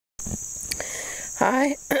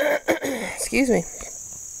Hi. Excuse me.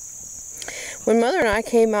 When Mother and I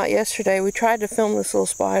came out yesterday, we tried to film this little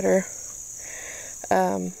spider.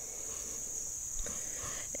 And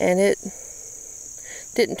it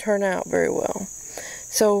didn't turn out very well.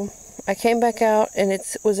 So I came back out and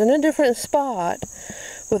it was in a different spot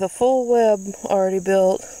with a full web already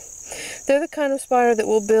built. They're the kind of spider that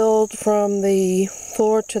will build from the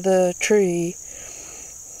floor to the tree.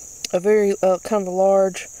 A very kind of a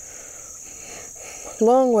large,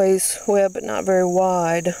 long ways web, but not very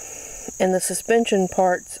wide. And the suspension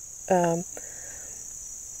parts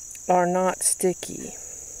are not sticky.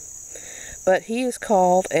 But he is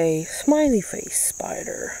called a smiley face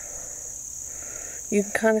spider. You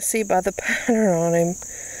can kind of see by the pattern on him.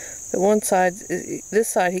 The one side, this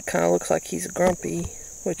side, he kind of looks like he's grumpy,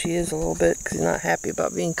 which he is a little bit because he's not happy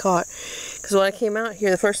about being caught. Because when I came out here,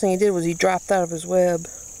 the first thing he did was he dropped out of his web.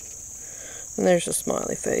 And there's a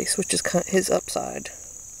smiley face, which is kind of his upside.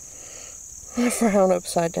 A frown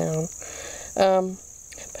upside down.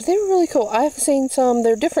 But they were really cool. I've seen some,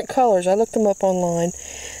 they're different colors. I looked them up online.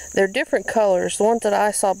 They're different colors. The ones that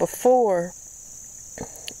I saw before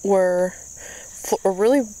were a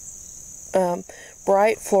really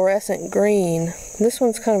bright fluorescent green. This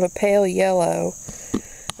one's kind of a pale yellow.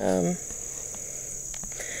 But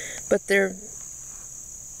their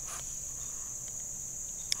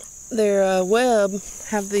web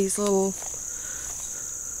have these little,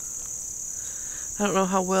 I don't know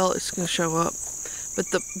how well it's going to show up, but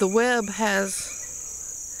the web has,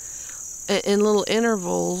 in little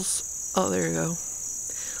intervals, oh there you go,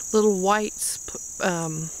 little white,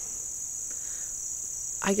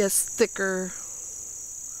 I guess thicker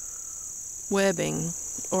webbing,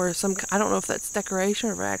 or some, I don't know if that's decoration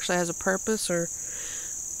or if it actually has a purpose, or,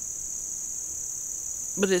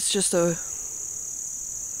 but it's just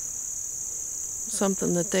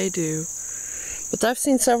something that they do. But I've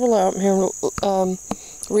seen several out here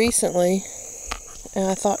recently, and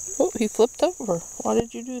I thought, oh, he flipped over. Why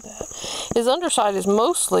did you do that? His underside is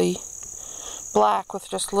mostly black with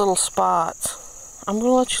just little spots. I'm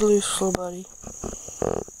gonna let you loose, little buddy.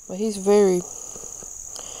 But he's very,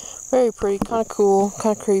 very pretty, kind of cool,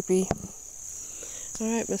 kind of creepy.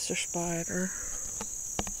 All right, Mr. Spider.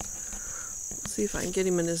 Let's see if I can get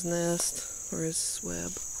him in his nest or his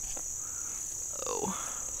web. Oh.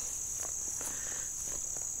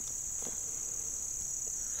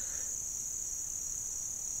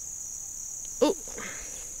 Oh.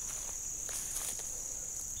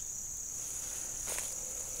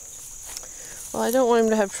 Well, I don't want him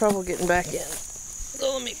to have trouble getting back in.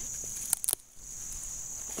 So let me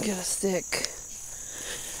get a stick.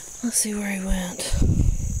 Let's see where he went.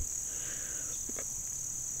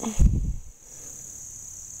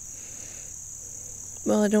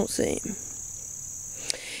 Well, I don't see him.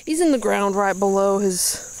 He's in the ground right below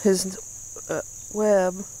his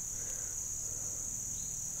web.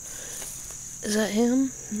 Is that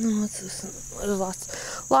him? No, it's this. There's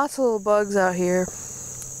lots of little bugs out here.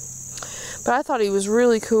 But I thought he was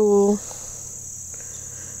really cool.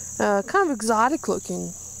 Kind of exotic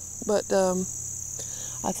looking. But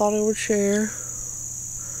I thought I would share.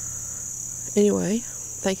 Anyway,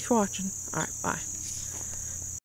 thank you for watching. Alright, bye.